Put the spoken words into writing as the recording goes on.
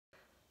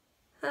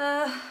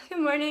Good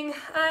morning.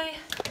 I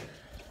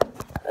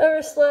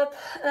overslept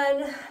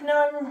and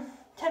now I'm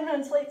 10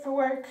 minutes late for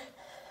work.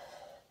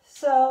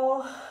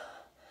 So,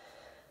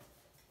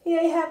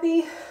 yay,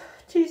 happy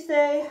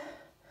Tuesday.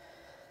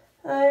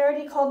 I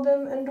already called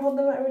them and told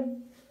them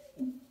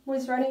I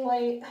was running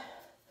late.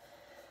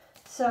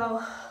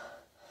 So,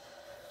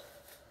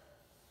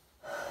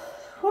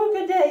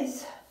 good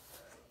days.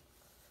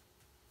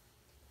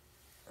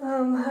 I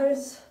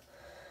was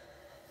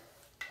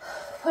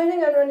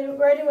planning on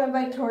riding my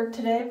bike to work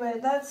today,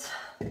 but that's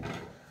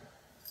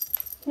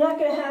not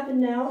going to happen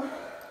now.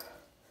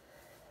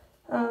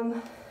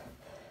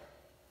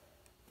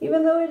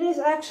 Even though it is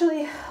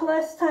actually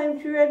less time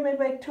to ride my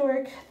bike to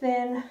work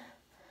than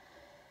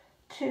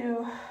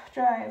to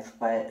drive,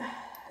 but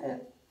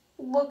it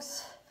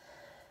looks,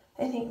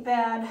 I think,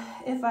 bad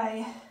if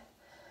I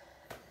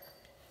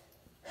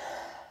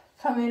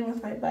come in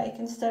with my bike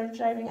instead of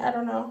driving. I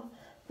don't know.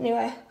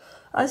 Anyway,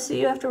 I'll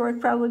see you after work,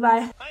 probably.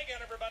 Bye. Hi again,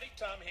 everybody.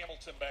 Tom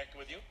Hamilton back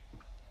with you.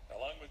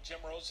 Along with Jim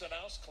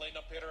Rosenhaus,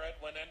 cleanup hitter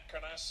Edwin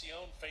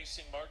Encarnacion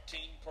facing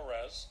Martin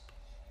Perez.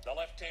 The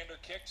left-hander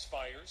kicks,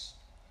 fires.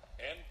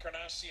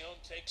 Encarnacion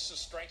takes a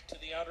strike to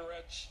the outer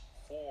edge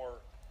for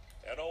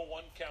an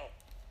 0-1 count.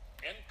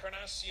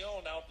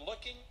 Encarnacion out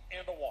looking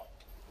and a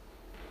walk.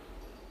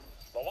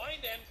 The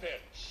wind end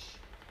pitch.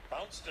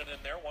 Bounced it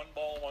in there, 1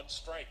 ball, 1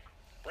 strike.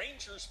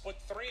 Rangers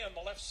put 3 on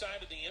the left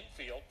side of the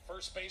infield.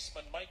 First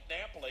baseman Mike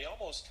Napoli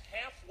almost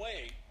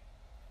halfway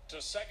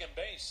to second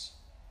base.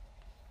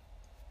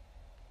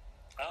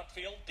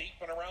 Outfield deep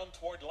and around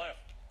toward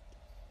left.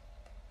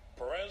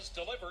 Perez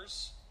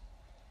delivers,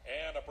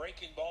 and a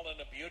breaking ball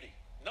and a beauty.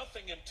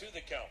 0-2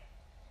 the count.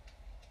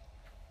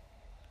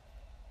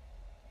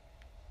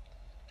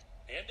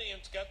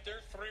 Indians got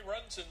their 3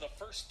 runs in the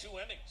first 2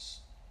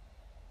 innings.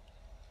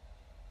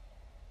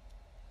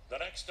 The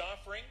next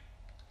offering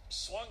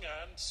swung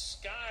on,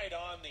 skied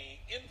on the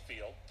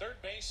infield.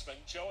 Third baseman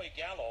Joey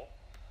Gallo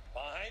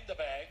behind the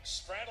bag,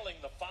 straddling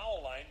the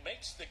foul line,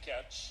 makes the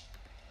catch.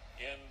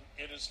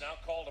 It is now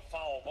called a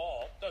foul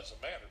ball.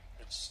 Doesn't matter.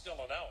 It's still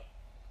an out.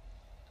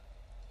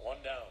 1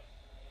 down.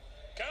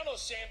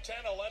 Carlos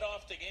Santana led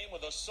off the game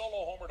with a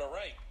solo homer to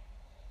right.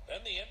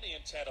 Then the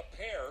Indians had a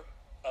pair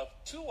of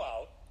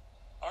 2-out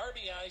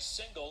RBI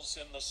singles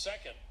in the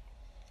second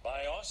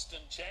by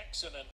Austin Jackson and